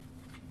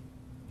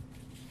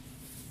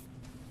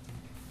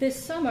This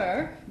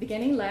summer,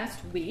 beginning last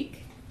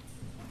week,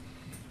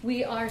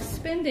 we are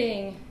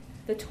spending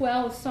the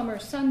 12 summer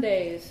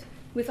Sundays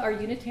with our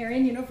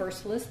Unitarian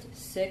Universalist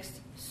 6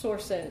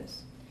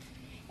 sources.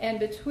 And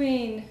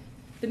between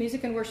the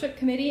Music and Worship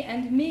Committee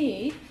and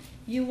me,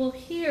 you will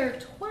hear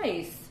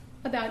twice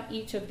about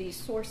each of these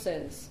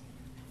sources,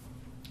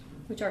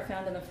 which are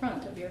found in the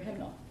front of your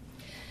hymnal.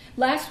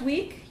 Last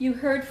week, you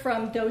heard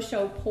from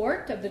Dosho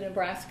Port of the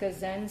Nebraska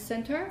Zen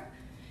Center,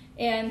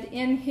 and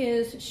in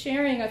his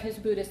sharing of his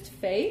Buddhist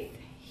faith,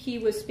 he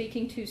was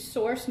speaking to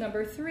source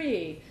number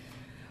 3,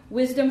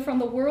 wisdom from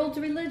the world's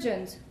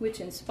religions, which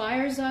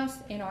inspires us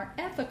in our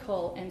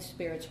ethical and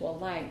spiritual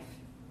life.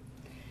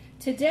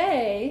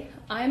 Today,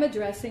 I'm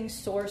addressing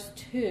source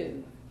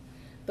 2,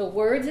 the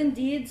words and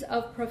deeds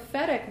of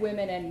prophetic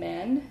women and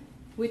men,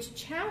 which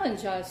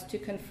challenge us to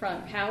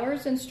confront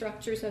powers and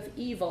structures of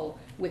evil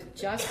with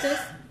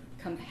justice,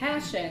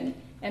 compassion,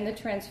 and the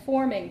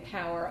transforming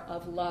power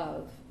of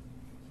love.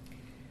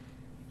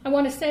 I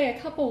want to say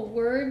a couple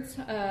words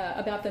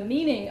about the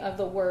meaning of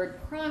the word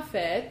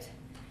prophet.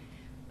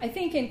 I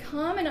think in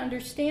common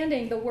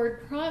understanding, the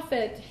word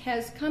prophet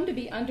has come to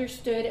be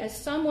understood as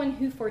someone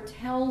who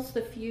foretells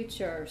the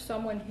future,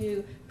 someone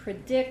who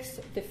predicts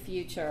the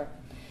future,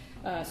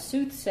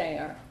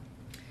 soothsayer.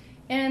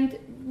 And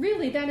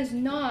really, that is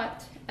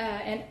not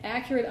an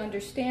accurate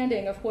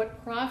understanding of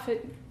what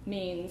prophet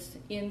means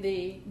in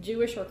the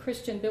Jewish or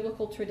Christian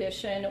biblical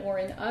tradition or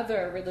in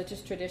other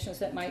religious traditions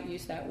that might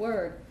use that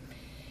word.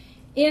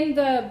 In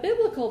the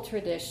biblical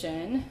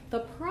tradition, the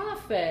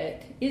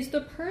prophet is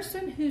the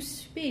person who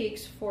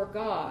speaks for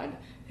God,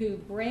 who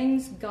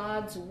brings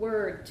God's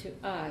word to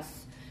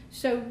us.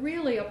 So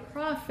really, a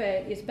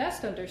prophet is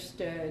best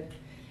understood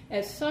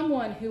as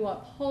someone who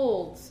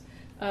upholds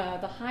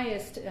the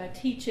highest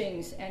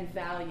teachings and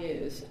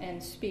values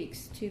and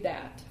speaks to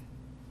that.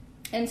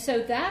 And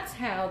so that's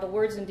how the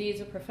words and deeds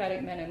of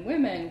prophetic men and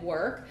women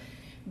work.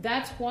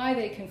 That's why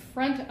they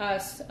confront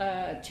us,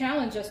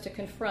 challenge us to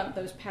confront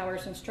those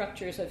powers and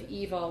structures of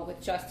evil with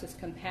justice,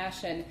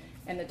 compassion,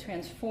 and the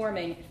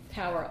transforming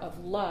power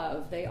of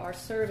love. They are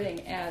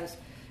serving as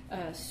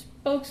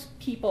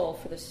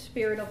spokespeople for the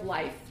spirit of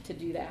life to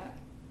do that.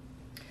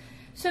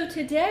 So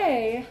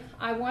today,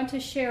 I want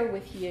to share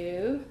with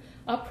you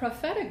a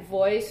prophetic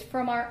voice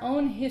from our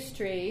own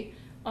history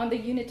on the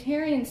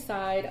Unitarian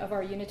side of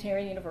our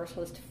Unitarian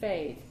Universalist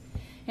faith.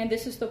 And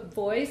this is the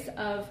voice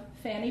of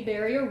Fanny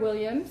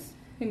Barrier-Williams,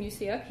 whom you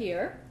see up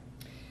here.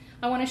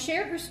 I want to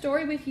share her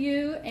story with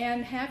you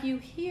and have you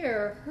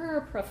hear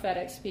her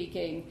prophetic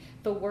speaking,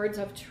 the words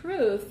of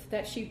truth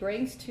that she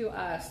brings to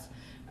us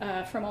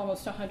from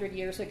almost 100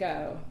 years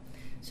ago.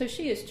 So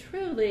she is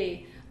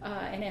truly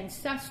an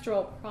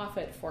ancestral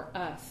prophet for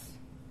us.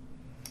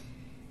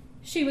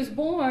 She was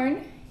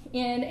born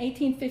in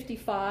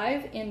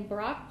 1855 in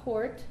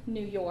Brockport,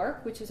 New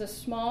York, which is a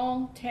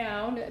small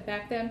town,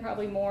 back then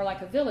probably more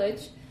like a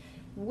village,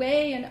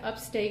 way in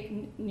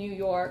upstate New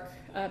York,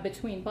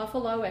 between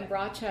Buffalo and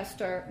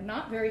Rochester,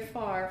 not very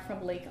far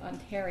from Lake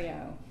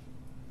Ontario.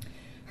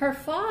 Her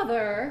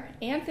father,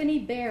 Anthony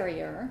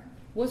Barrier,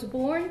 was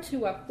born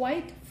to a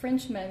white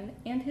Frenchman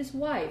and his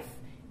wife,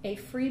 a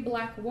free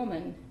black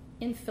woman,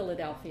 in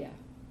Philadelphia.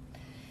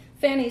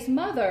 Fanny's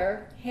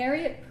mother,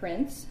 Harriet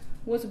Prince,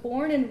 was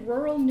born in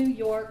rural New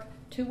York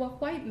to a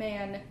white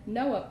man,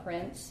 Noah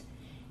Prince,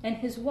 and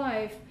his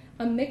wife,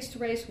 a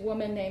mixed-race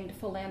woman named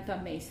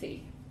Philantha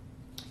Macy.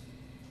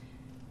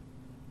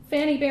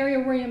 Fanny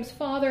Barrier-Williams'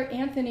 father,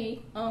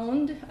 Anthony,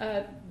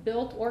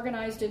 built,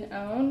 organized, and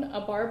owned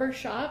a barber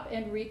shop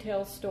and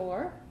retail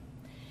store.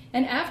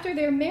 And after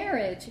their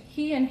marriage,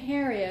 he and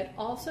Harriet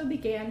also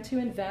began to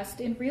invest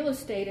in real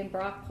estate in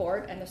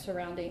Brockport and the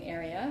surrounding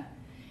area.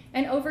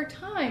 And over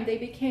time, they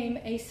became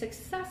a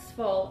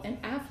successful and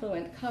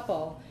affluent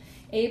couple,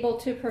 able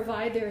to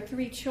provide their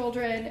 3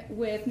 children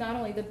with not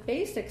only the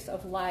basics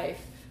of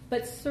life,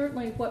 but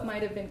certainly what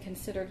might have been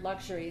considered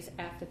luxuries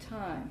at the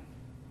time.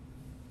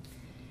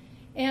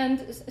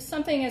 And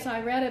something, as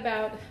I read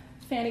about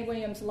Fanny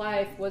Williams'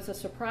 life, was a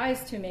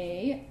surprise to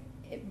me.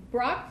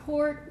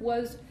 Brockport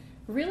was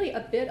really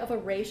a bit of a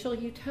racial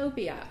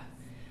utopia.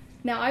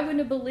 Now, I wouldn't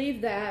have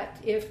believed that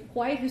if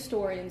white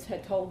historians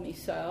had told me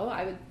so.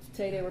 I would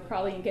say they were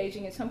probably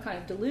engaging in some kind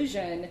of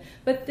delusion.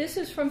 But this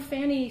is from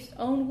Fanny's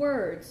own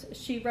words.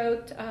 She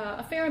wrote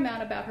a fair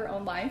amount about her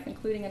own life,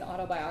 including an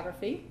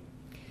autobiography.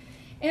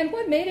 And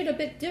what made it a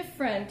bit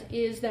different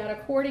is that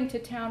according to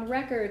town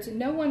records,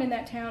 no one in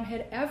that town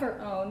had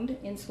ever owned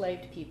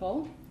enslaved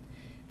people.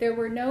 There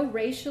were no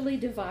racially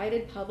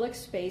divided public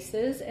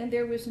spaces, and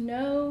there was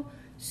no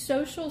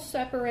social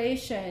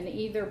separation,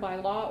 either by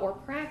law or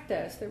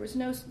practice. There was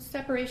no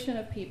separation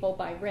of people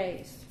by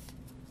race.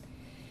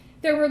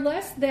 There were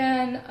less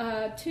than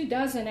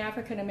 24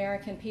 African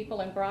American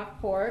people in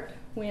Brockport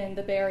when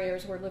the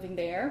Barriers were living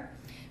there.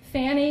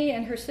 Fanny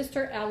and her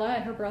sister Ella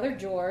and her brother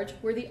George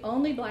were the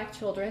only black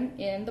children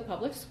in the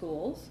public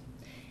schools,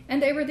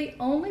 and they were the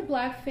only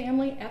black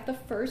family at the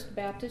First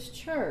Baptist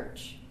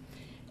Church.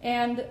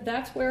 And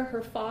that's where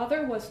her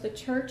father was the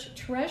church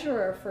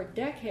treasurer for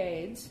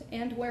decades,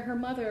 and where her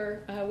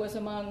mother was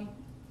among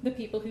the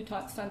people who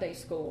taught Sunday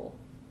school.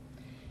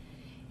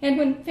 And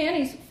when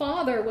Fanny's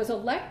father was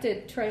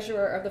elected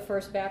treasurer of the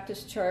First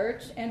Baptist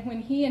Church, and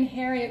when he and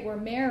Harriet were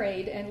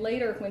married, and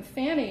later when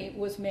Fanny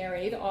was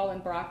married, all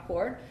in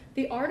Brockport,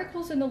 the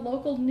articles in the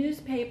local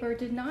newspaper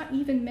did not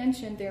even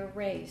mention their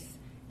race.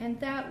 And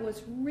that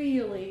was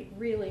really,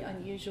 really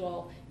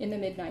unusual in the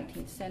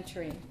mid-19th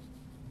century.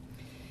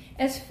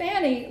 As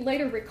Fanny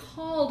later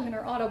recalled in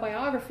her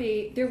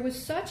autobiography, there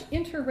was such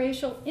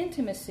interracial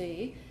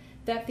intimacy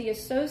that the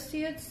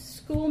associates,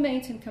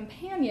 schoolmates, and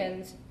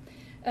companions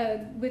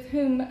with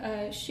whom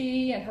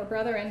she and her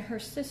brother and her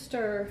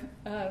sister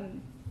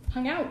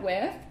hung out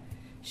with,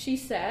 she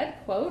said,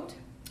 quote,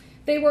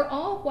 "They were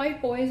all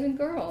white boys and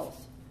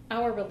girls.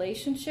 Our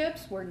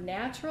relationships were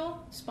natural,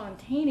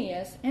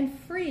 spontaneous, and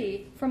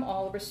free from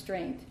all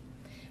restraint.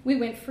 We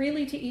went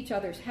freely to each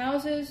other's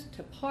houses,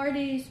 to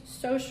parties,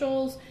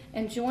 socials,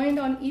 and joined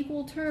on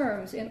equal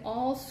terms in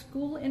all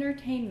school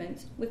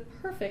entertainments with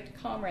perfect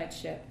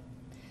comradeship.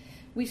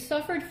 We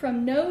suffered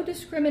from no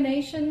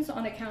discriminations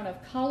on account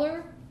of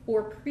color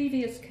or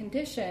previous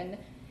condition,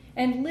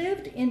 and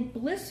lived in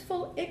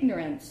blissful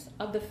ignorance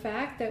of the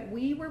fact that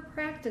we were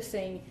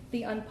practicing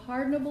the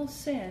unpardonable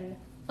sin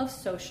of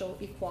social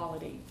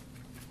equality."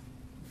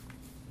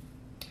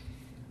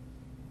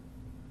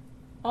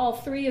 All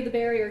three of the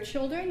Barrier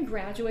children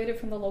graduated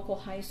from the local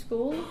high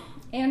school,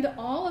 and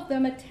all of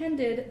them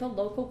attended the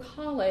local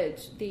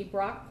college, the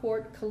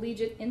Brockport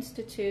Collegiate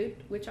Institute,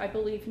 which I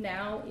believe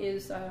now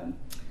is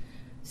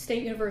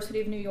State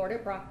University of New York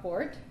at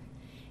Brockport.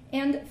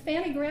 And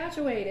Fanny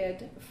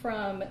graduated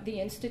from the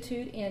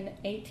Institute in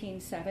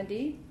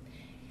 1870.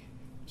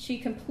 She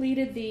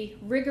completed the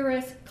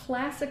rigorous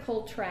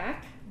classical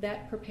track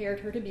that prepared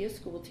her to be a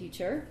school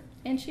teacher,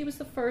 and she was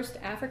the first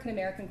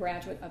African-American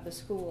graduate of the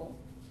school.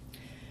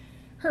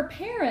 Her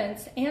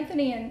parents,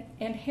 Anthony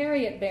and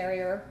Harriet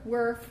Barrier,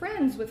 were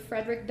friends with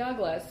Frederick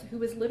Douglass, who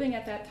was living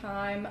at that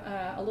time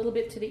a little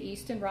bit to the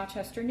east in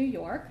Rochester, New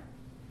York.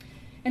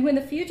 And when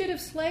the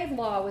Fugitive Slave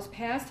Law was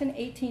passed in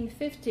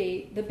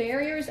 1850, the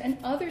Barriers and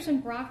others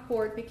in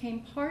Brockport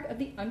became part of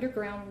the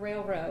Underground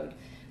Railroad,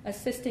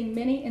 assisting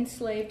many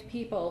enslaved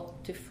people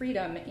to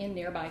freedom in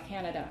nearby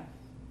Canada.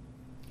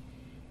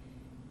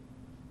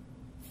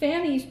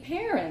 Fanny's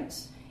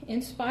parents,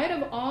 in spite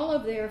of all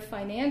of their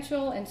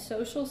financial and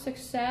social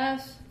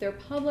success, their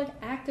public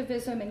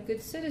activism and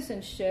good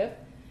citizenship,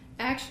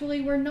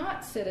 actually were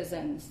not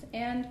citizens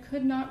and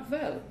could not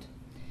vote.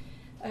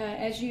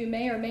 As you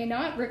may or may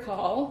not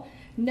recall,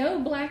 no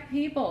black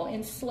people,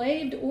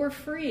 enslaved or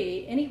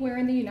free, anywhere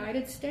in the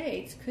United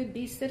States could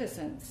be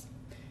citizens.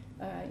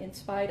 In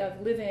spite of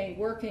living,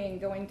 working,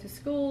 going to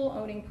school,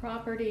 owning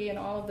property, and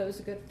all of those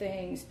good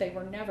things, they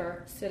were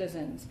never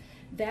citizens.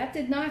 That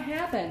did not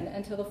happen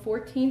until the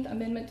 14th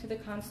Amendment to the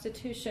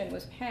Constitution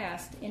was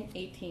passed in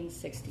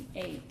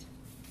 1868.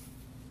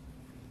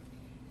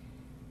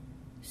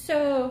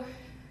 So,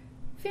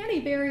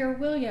 Fanny Barrier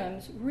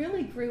Williams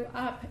really grew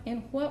up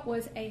in what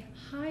was a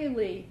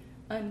highly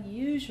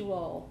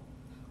unusual,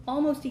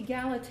 almost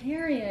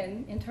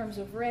egalitarian in terms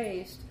of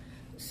race,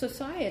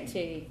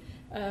 society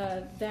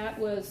that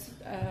was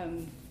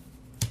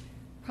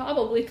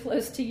probably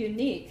close to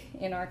unique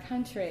in our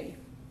country.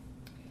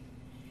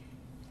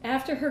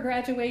 After her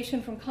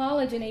graduation from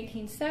college in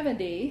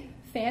 1870,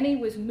 Fanny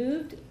was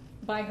moved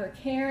by her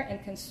care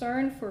and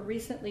concern for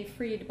recently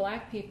freed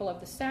black people of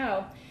the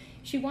South.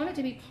 She wanted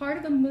to be part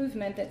of a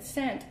movement that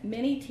sent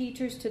many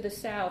teachers to the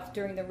South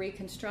during the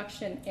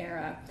Reconstruction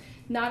era,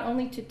 not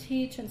only to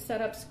teach and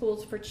set up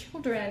schools for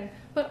children,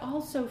 but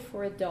also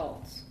for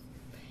adults.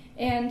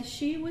 And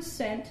she was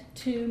sent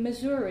to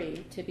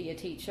Missouri to be a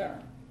teacher.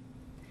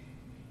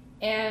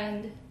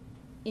 And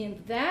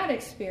in that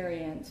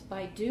experience,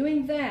 by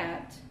doing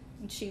that,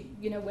 and she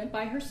went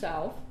by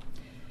herself,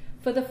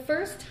 for the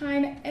first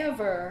time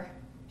ever,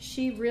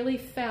 she really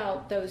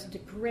felt those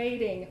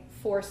degrading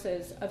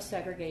forces of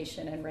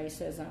segregation and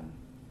racism.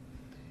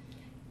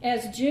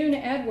 As June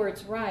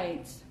Edwards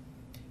writes,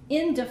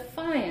 "In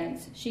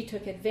defiance, she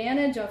took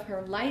advantage of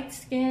her light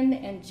skin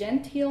and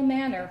genteel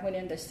manner when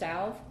in the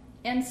South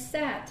and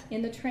sat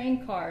in the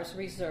train cars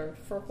reserved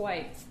for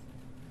whites.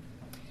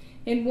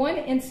 In one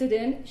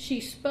incident, she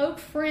spoke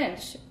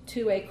French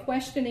to a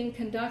questioning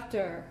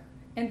conductor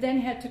and then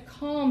had to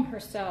calm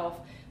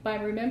herself by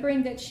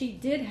remembering that she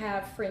did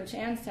have French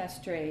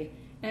ancestry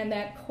and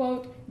that,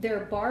 quote, their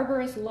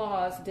barbarous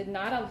laws did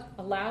not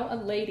allow a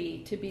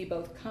lady to be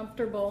both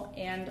comfortable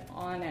and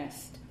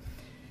honest."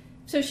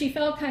 So she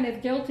felt kind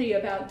of guilty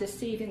about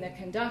deceiving the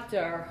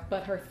conductor,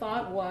 but her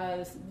thought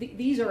was,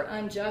 these are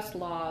unjust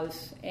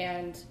laws,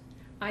 and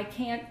I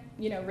can't,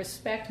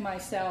 respect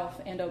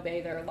myself and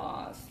obey their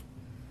laws.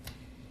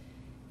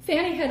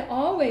 Fanny had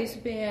always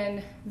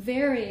been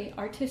very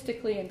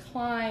artistically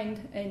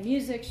inclined. In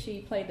music,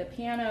 she played the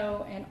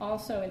piano, and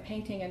also in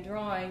painting and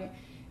drawing.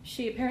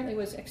 She apparently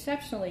was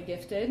exceptionally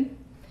gifted,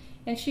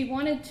 and she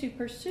wanted to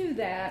pursue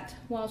that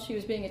while she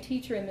was being a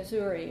teacher in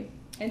Missouri.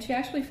 And she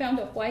actually found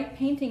a white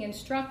painting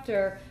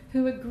instructor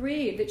who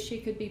agreed that she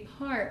could be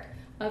part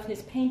of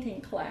his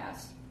painting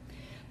class.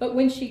 But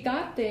when she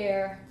got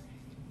there,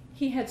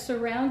 he had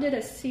surrounded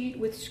a seat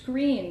with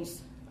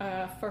screens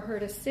for her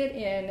to sit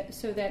in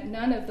so that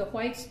none of the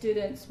white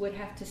students would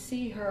have to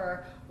see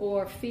her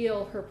or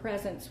feel her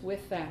presence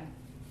with them.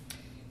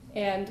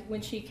 And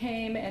when she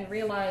came and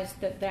realized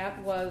that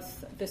that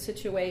was the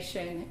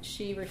situation,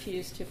 she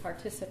refused to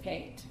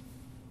participate.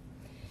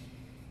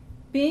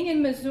 Being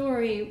in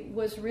Missouri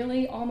was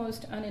really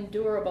almost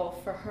unendurable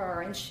for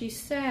her, and she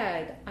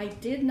said, "I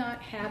did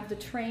not have the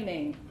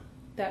training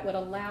that would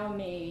allow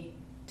me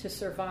to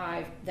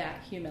survive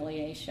that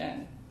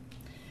humiliation."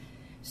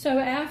 So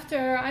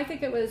after, I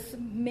think it was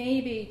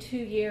maybe 2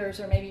 years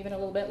or maybe even a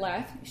little bit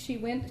less, she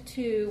went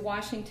to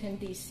Washington,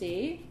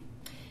 D.C.,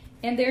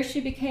 and there she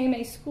became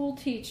a school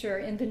teacher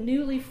in the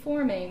newly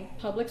forming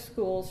public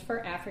schools for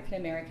African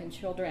American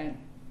children.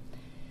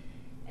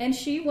 And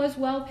she was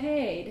well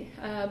paid.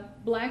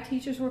 Black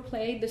teachers were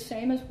paid the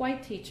same as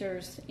white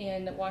teachers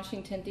in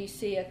Washington,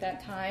 D.C. at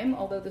that time,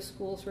 although the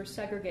schools were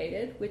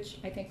segregated, which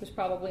I think was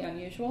probably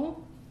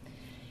unusual.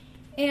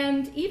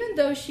 And even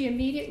though she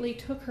immediately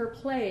took her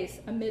place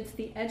amidst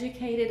the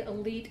educated,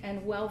 elite,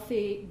 and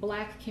wealthy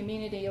black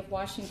community of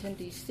Washington,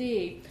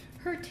 D.C.,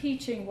 her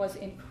teaching was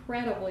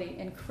incredibly,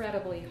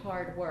 incredibly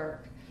hard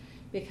work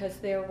because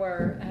there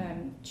were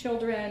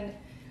children,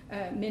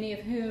 many of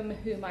whom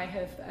might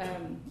have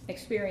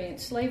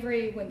experienced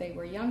slavery when they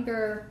were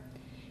younger,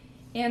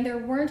 and there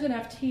weren't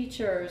enough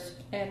teachers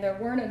and there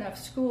weren't enough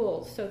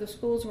schools, so the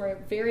schools were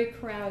very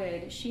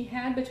crowded. She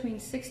had between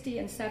 60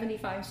 and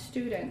 75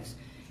 students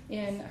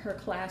in her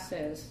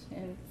classes,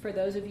 and for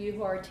those of you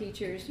who are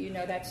teachers, you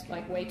know that's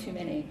like way too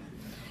many.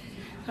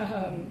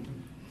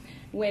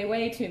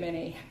 Way too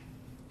many.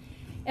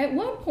 At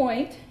one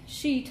point,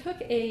 she took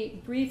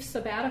a brief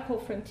sabbatical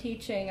from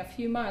teaching a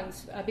few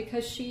months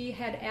because she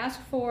had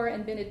asked for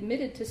and been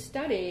admitted to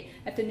study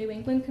at the New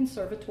England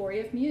Conservatory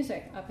of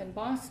Music up in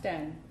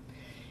Boston.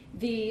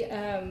 The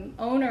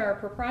owner,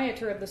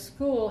 proprietor of the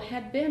school,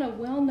 had been a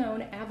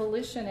well-known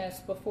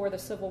abolitionist before the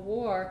Civil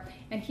War,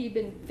 and he'd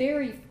been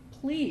very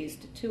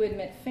pleased to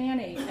admit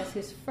Fanny as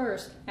his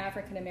first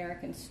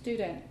African-American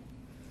student.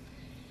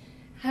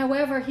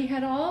 However, he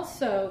had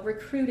also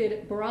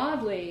recruited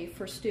broadly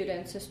for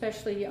students,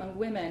 especially young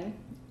women,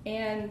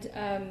 and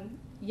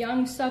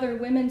young Southern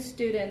women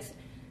students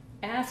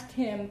asked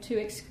him to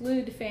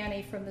exclude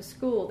Fanny from the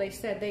school. They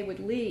said they would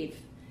leave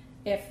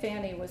if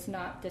Fanny was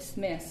not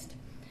dismissed.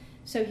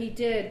 So he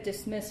did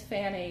dismiss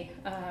Fanny,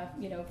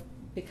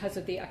 because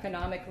of the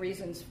economic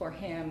reasons for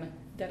him,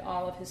 that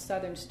all of his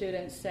Southern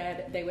students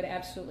said they would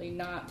absolutely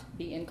not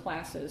be in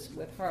classes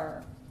with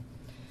her.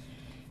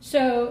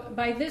 So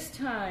by this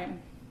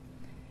time,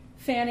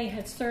 Fanny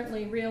had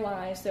certainly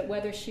realized that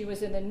whether she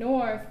was in the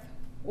North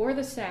or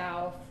the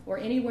South or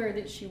anywhere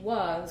that she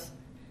was,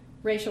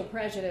 racial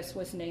prejudice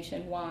was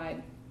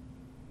nationwide.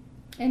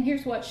 And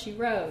here's what she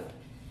wrote.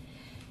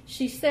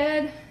 She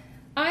said,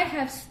 "I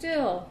have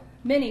still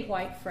many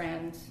white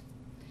friends,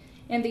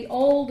 and the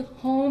old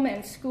home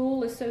and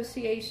school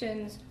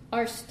associations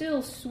are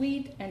still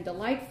sweet and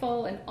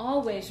delightful and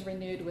always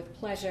renewed with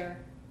pleasure.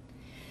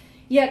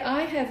 Yet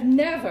I have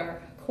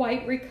never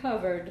quite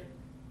recovered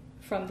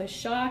from the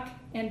shock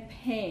and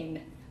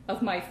pain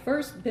of my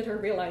first bitter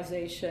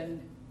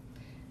realization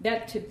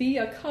that to be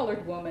a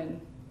colored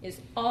woman is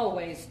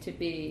always to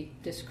be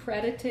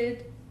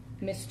discredited,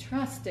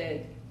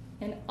 mistrusted,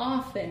 and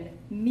often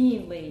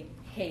meanly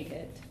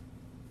hated."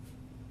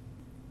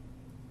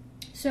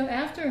 So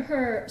after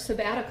her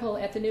sabbatical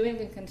at the New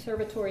England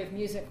Conservatory of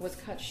Music was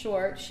cut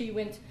short, she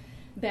went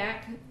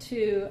back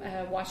to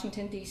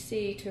Washington,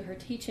 D.C. to her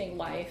teaching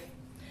life.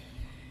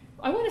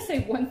 I want to say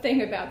one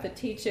thing about the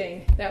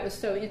teaching that was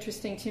so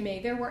interesting to me.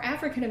 There were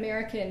African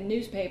American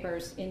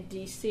newspapers in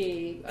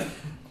D.C.,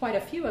 quite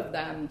a few of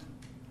them.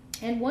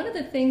 And one of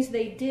the things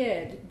they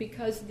did,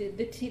 because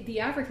the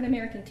African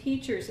American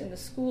teachers in the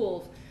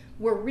schools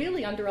were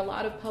really under a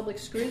lot of public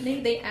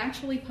scrutiny, they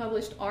actually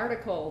published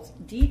articles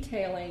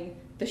detailing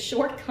the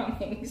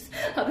shortcomings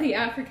of the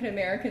African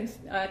American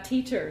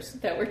teachers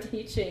that were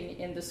teaching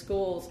in the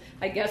schools,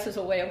 I guess as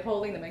a way of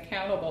holding them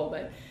accountable.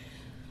 But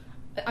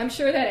I'm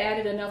sure that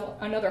added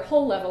another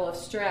whole level of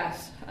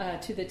stress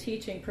to the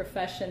teaching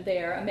profession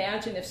there.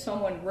 Imagine if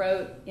someone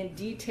wrote in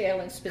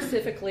detail and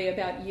specifically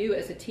about you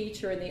as a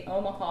teacher in the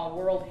Omaha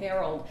World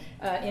Herald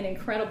in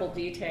incredible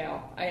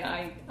detail.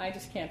 I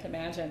just can't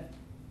imagine.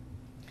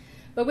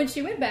 But when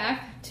she went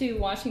back to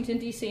Washington,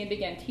 D.C. and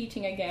began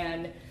teaching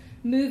again,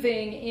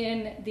 moving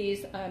in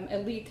these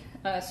elite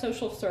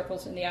social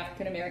circles in the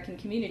African American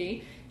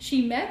community,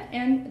 she met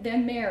and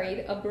then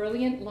married a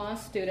brilliant law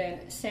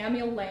student,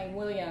 Samuel Lang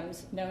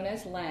Williams, known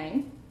as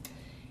Lang.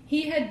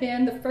 He had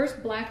been the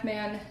first black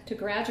man to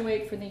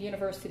graduate from the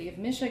University of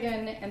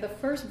Michigan and the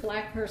first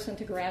black person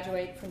to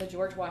graduate from the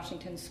George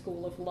Washington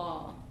School of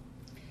Law.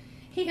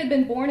 He had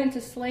been born into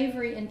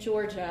slavery in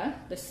Georgia,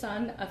 the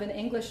son of an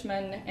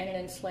Englishman and an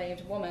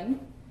enslaved woman.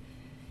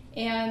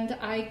 And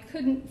I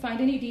couldn't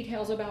find any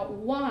details about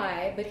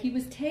why, but he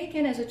was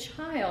taken as a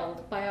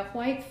child by a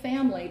white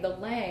family, the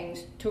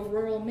Langs, to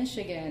rural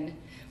Michigan,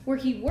 where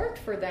he worked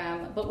for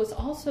them, but was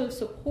also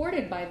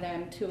supported by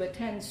them to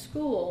attend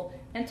school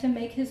and to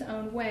make his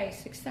own way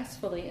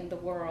successfully in the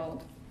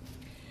world.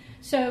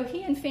 So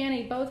he and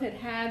Fanny both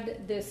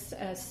had this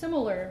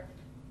similar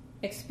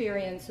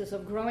experiences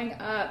of growing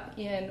up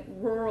in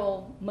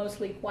rural,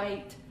 mostly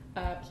white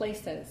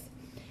places,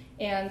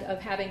 and of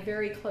having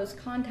very close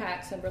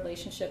contacts and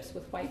relationships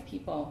with white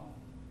people.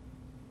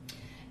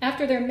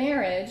 After their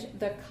marriage,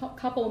 the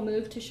couple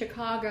moved to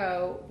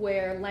Chicago,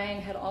 where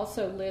Lang had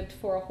also lived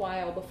for a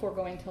while before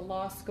going to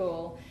law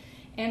school,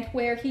 and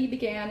where he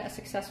began a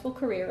successful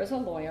career as a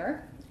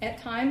lawyer, at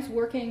times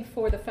working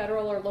for the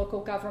federal or local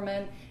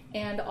government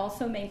and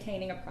also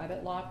maintaining a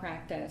private law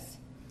practice.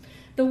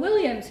 The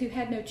Williams, who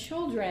had no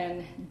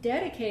children,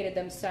 dedicated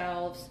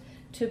themselves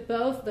to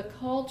both the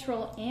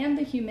cultural and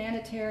the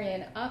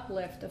humanitarian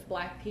uplift of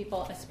black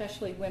people,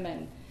 especially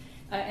women.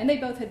 And they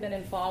both had been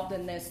involved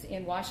in this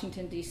in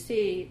Washington,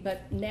 D.C.,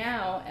 but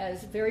now,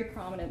 as very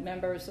prominent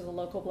members of the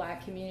local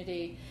black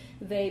community,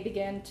 they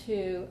began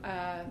to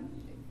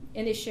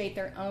initiate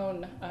their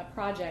own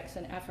projects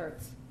and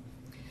efforts.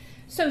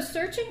 So,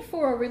 searching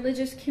for a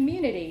religious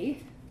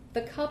community,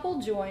 the couple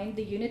joined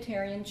the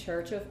Unitarian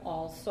Church of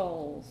All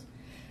Souls.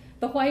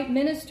 The white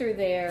minister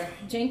there,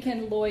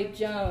 Jenkins Lloyd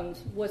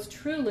Jones, was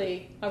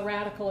truly a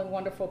radical and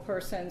wonderful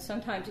person,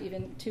 sometimes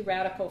even too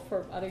radical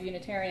for other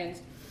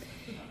Unitarians.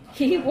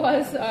 He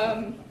was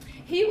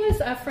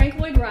Frank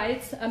Lloyd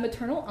Wright's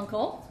maternal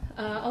uncle,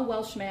 a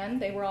Welshman.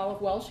 They were all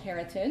of Welsh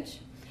heritage.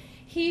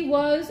 He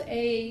was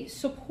a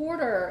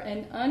supporter,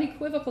 an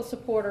unequivocal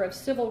supporter of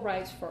civil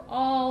rights for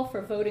all,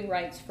 for voting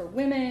rights for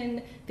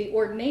women, the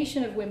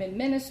ordination of women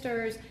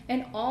ministers,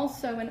 and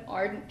also an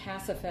ardent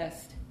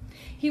pacifist.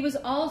 He was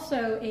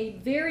also a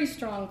very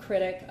strong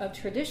critic of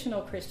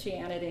traditional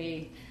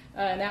Christianity,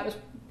 and that was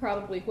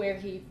probably where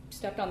he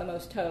stepped on the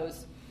most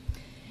toes.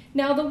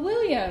 Now, the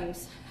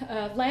Williams,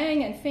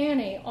 Lang and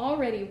Fanny,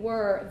 already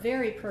were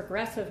very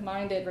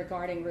progressive-minded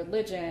regarding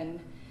religion,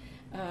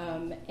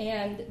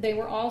 and they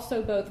were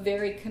also both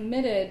very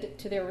committed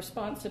to their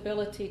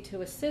responsibility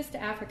to assist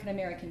African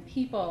American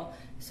people.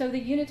 So the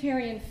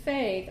Unitarian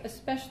faith,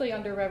 especially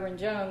under Reverend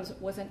Jones,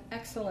 was an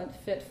excellent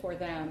fit for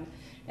them,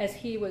 as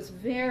he was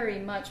very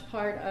much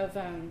part of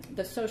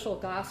the social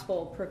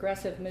gospel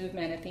progressive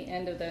movement at the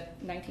end of the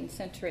 19th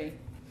century.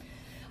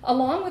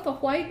 Along with a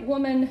white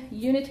woman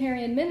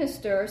Unitarian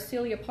minister,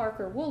 Celia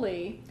Parker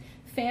Woolley,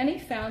 Fanny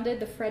founded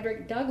the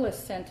Frederick Douglass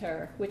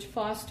Center, which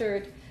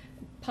fostered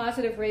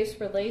positive race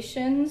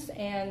relations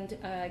and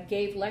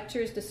gave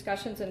lectures,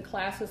 discussions, and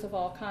classes of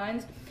all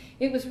kinds.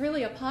 It was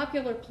really a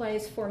popular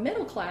place for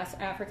middle-class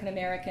African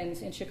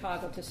Americans in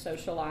Chicago to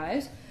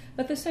socialize,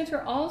 but the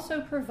center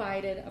also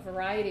provided a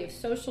variety of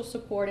social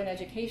support and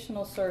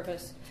educational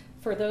service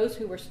for those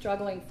who were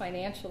struggling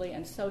financially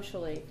and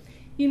socially.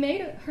 You may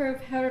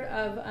have heard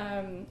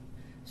of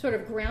sort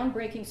of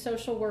groundbreaking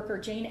social worker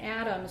Jane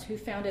Addams, who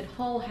founded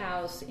Hull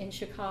House in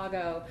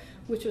Chicago,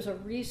 which was a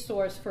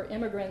resource for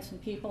immigrants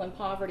and people in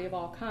poverty of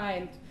all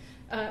kinds.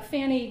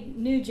 Fanny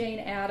knew Jane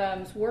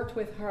Addams, worked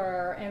with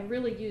her, and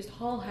really used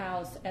Hull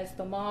House as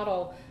the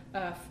model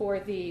for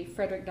the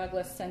Frederick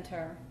Douglass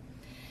Center.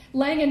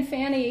 Lang and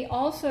Fanny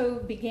also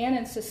began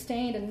and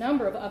sustained a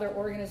number of other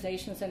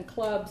organizations and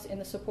clubs in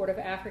the support of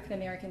African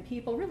American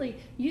people, really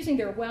using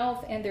their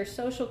wealth and their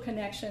social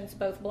connections,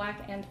 both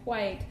black and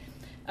white,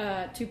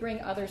 to bring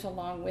others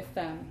along with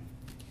them.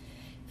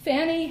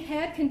 Fanny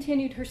had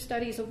continued her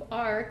studies of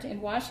art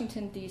in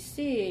Washington,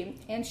 D.C.,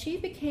 and she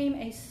became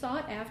a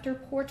sought-after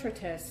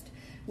portraitist,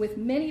 with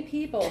many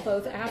people,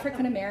 both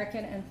African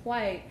American and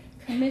white,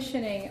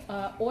 commissioning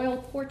oil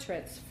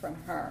portraits from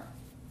her.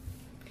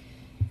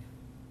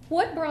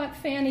 What brought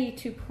Fanny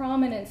to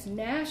prominence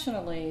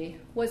nationally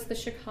was the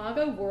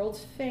Chicago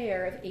World's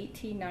Fair of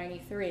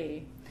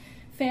 1893.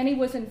 Fanny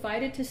was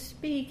invited to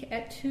speak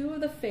at two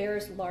of the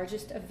fair's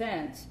largest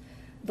events,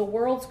 the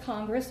World's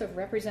Congress of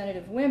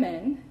Representative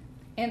Women,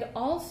 and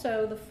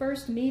also the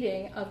first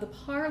meeting of the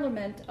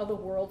Parliament of the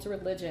World's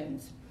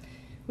Religions,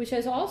 which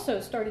has also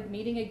started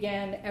meeting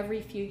again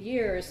every few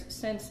years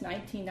since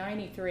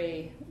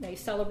 1993. They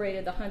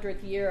celebrated the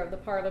 100th year of the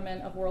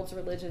Parliament of World's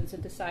Religions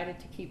and decided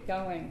to keep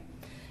going.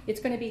 It's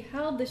going to be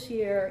held this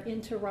year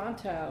in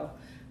Toronto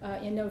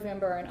in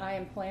November, and I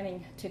am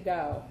planning to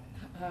go.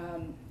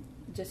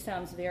 Just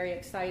sounds very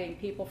exciting.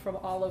 People from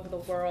all over the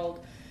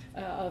world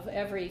of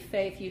every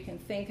faith you can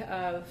think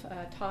of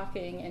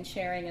talking and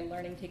sharing and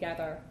learning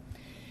together.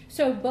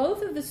 So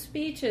both of the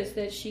speeches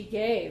that she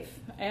gave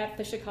at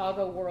the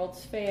Chicago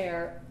World's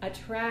Fair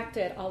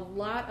attracted a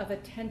lot of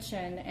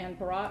attention and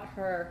brought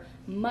her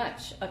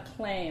much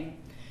acclaim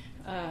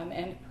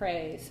and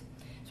praise.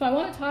 So I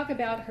want to talk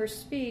about her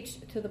speech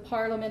to the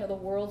Parliament of the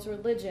World's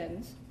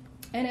Religions,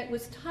 and it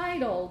was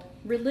titled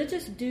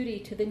Religious Duty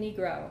to the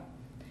Negro.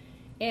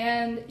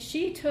 And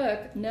she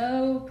took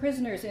no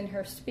prisoners in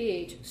her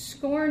speech,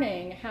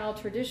 scorning how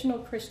traditional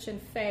Christian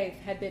faith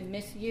had been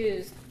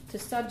misused to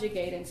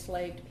subjugate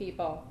enslaved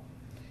people.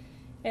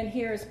 And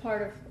here is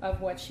part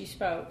of what she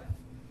spoke.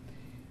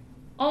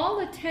 All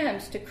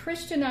attempts to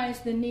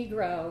Christianize the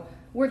Negro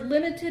were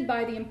limited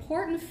by the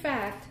important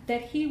fact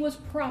that he was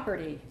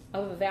property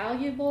of a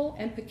valuable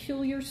and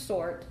peculiar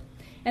sort,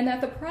 and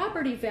that the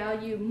property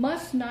value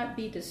must not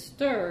be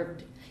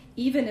disturbed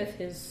even if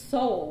his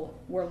soul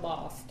were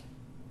lost.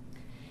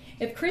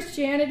 If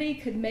Christianity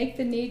could make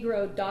the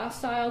Negro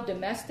docile,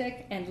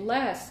 domestic, and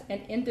less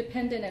an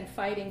independent and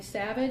fighting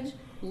savage,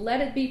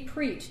 let it be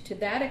preached to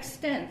that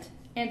extent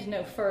and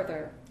no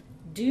further.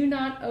 Do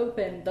not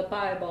open the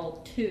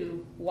Bible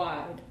too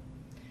wide.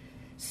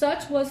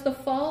 Such was the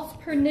false,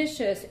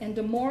 pernicious, and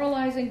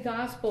demoralizing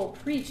gospel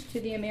preached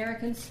to the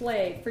American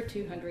slave for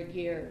 200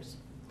 years.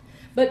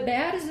 But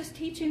bad as this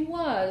teaching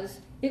was,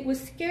 it was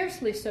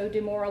scarcely so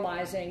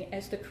demoralizing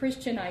as the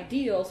Christian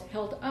ideals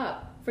held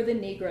up for the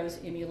Negro's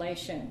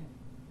emulation.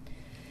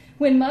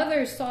 When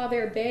mothers saw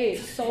their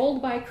babes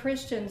sold by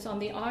Christians on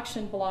the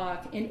auction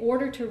block in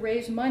order to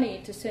raise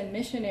money to send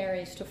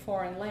missionaries to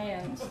foreign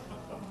lands,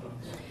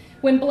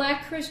 when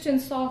black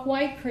Christians saw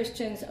white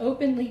Christians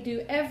openly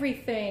do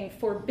everything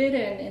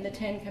forbidden in the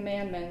Ten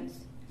Commandments,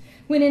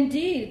 when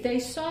indeed they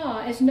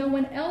saw, as no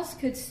one else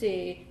could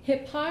see,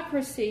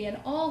 hypocrisy in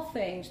all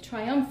things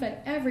triumphant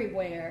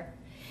everywhere,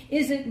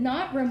 is it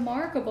not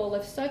remarkable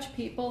if such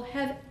people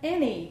have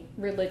any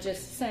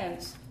religious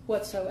sense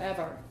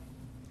whatsoever?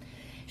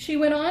 She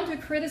went on to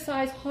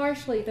criticize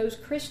harshly those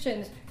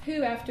Christians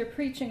who, after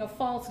preaching a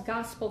false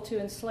gospel to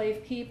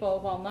enslaved people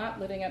while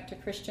not living up to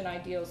Christian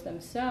ideals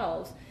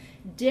themselves,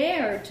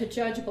 dared to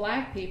judge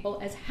black people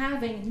as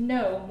having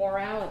no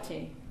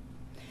morality.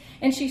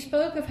 And she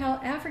spoke of how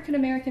African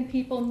American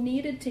people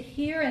needed to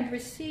hear and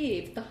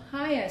receive the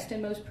highest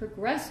and most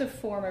progressive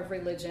form of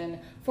religion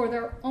for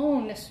their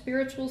own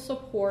spiritual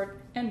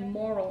support and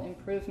moral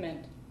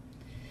improvement.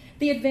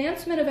 The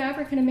advancement of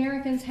African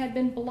Americans had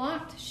been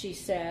blocked, she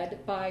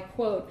said, by,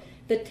 quote,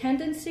 the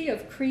tendency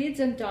of creeds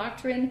and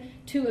doctrine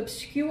to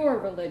obscure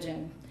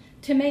religion,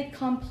 to make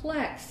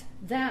complex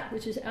that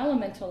which is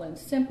elemental and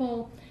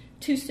simple,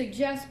 to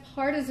suggest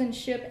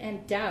partisanship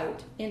and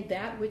doubt in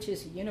that which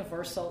is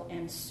universal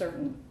and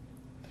certain.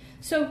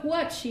 So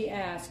what, she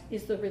asked,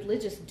 is the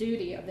religious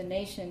duty of the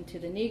nation to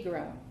the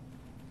Negro?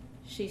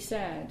 She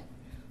said,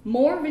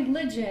 more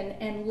religion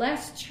and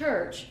less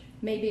church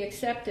may be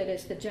accepted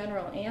as the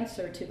general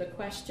answer to the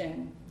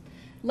question.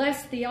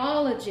 Less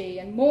theology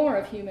and more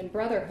of human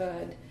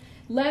brotherhood,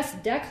 less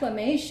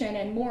declamation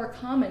and more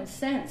common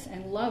sense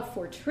and love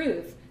for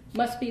truth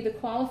must be the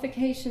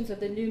qualifications of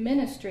the new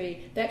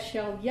ministry that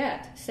shall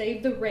yet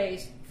save the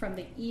race from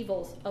the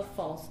evils of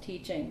false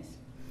teachings.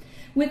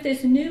 With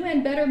this new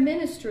and better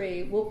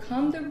ministry will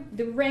come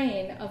the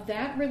reign of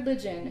that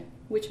religion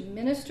which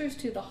ministers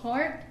to the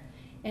heart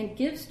and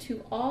gives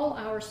to all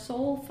our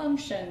soul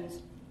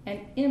functions an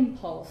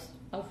impulse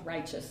of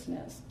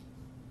righteousness.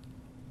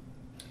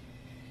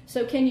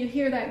 So can you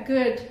hear that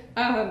good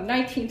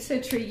 19th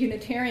century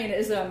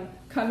Unitarianism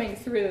coming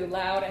through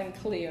loud and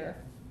clear?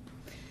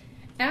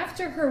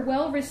 After her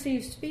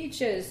well-received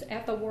speeches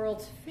at the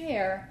World's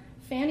Fair,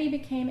 Fanny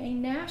became a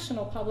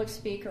national public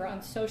speaker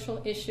on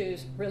social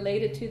issues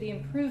related to the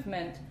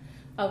improvement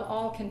of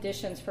all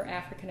conditions for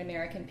African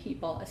American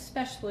people,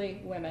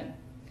 especially women.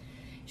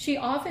 She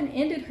often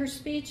ended her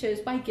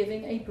speeches by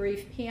giving a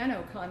brief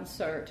piano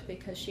concert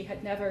because she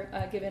had never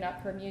given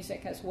up her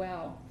music as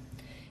well.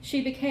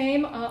 She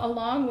became,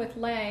 along with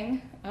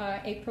Lang,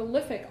 a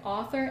prolific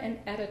author and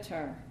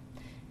editor.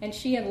 And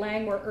she and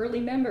Lang were early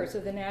members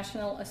of the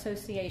National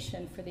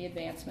Association for the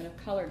Advancement of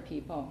Colored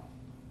People.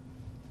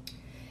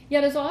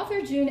 Yet, as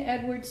author June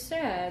Edwards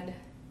said,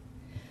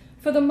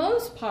 for the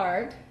most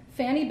part,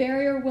 Fanny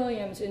Barrier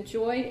Williams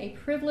enjoyed a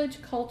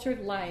privileged,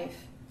 cultured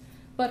life,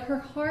 but her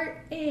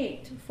heart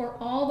ached for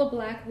all the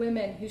black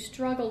women who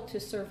struggled to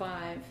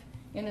survive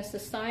in a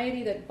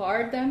society that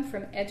barred them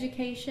from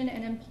education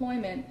and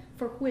employment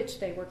for which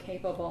they were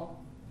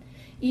capable.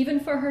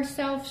 Even for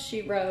herself,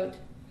 she wrote,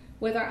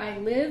 whether I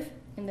live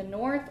in the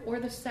North or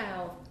the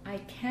South, I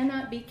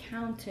cannot be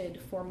counted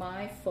for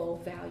my full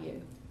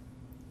value.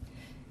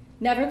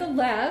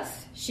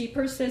 Nevertheless, she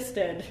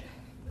persisted.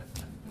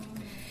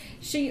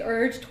 She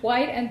urged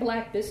white and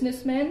black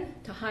businessmen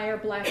to hire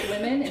black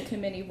women into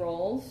many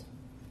roles.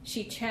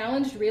 She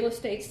challenged real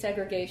estate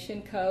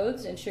segregation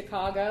codes in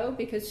Chicago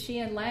because she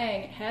and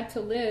Lang had to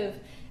live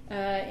in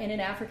an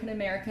African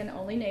American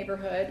only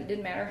neighborhood. It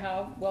didn't matter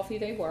how wealthy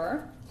they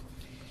were.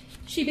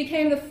 She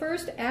became the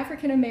first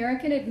African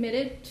American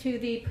admitted to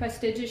the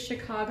prestigious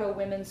Chicago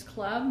Women's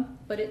Club,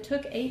 but it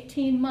took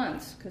 18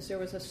 months because there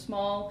was a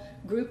small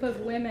group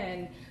of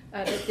women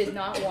that did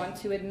not want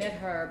to admit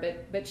her,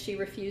 but she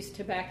refused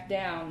to back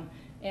down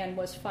and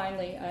was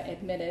finally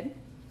admitted.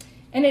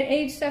 And at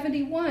age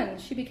 71,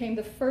 she became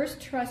the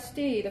first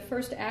trustee, the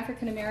first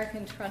African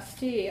American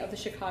trustee of the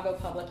Chicago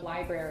Public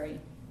Library.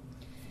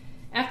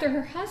 After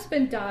her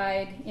husband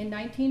died in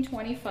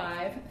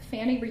 1925,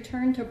 Fanny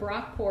returned to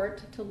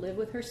Brockport to live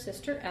with her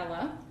sister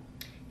Ella,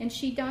 and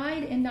she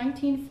died in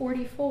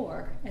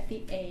 1944 at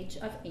the age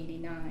of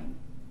 89.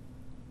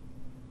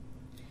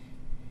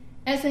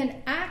 As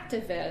an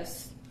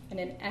activist and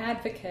an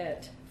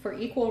advocate for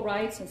equal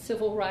rights and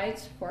civil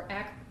rights for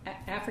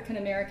African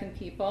American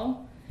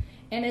people,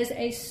 and as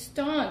a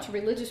staunch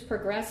religious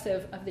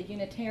progressive of the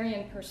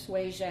Unitarian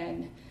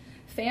persuasion,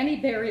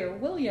 Fannie Barrier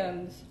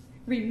Williams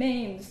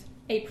remains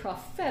a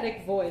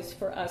prophetic voice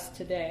for us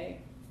today.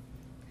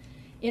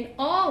 In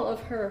all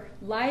of her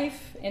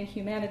life and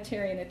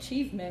humanitarian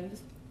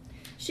achievements,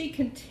 she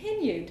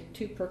continued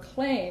to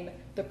proclaim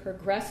the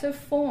progressive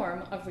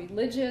form of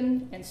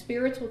religion and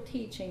spiritual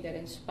teaching that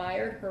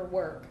inspired her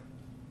work.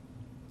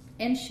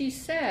 And she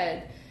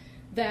said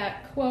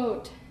that,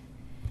 quote,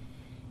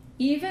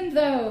 "Even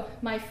though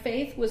my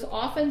faith was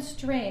often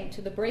strained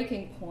to the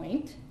breaking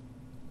point,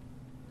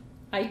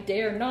 I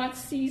dare not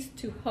cease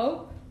to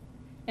hope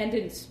and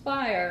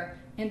inspire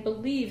and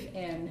believe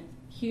in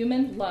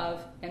human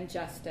love and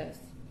justice.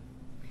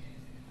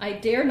 I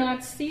dare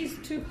not cease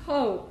to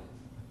hope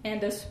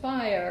and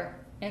aspire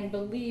and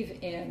believe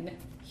in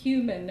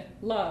human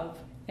love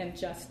and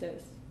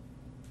justice."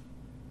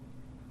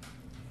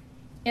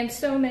 And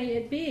so may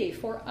it be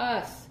for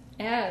us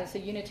as a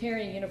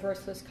Unitarian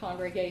Universalist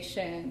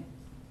congregation.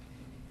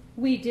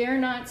 We dare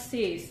not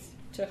cease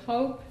to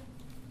hope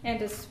and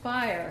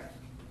aspire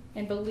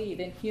and believe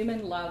in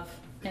human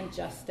love and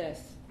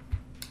justice.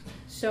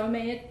 So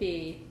may it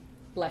be.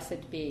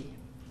 Blessed be.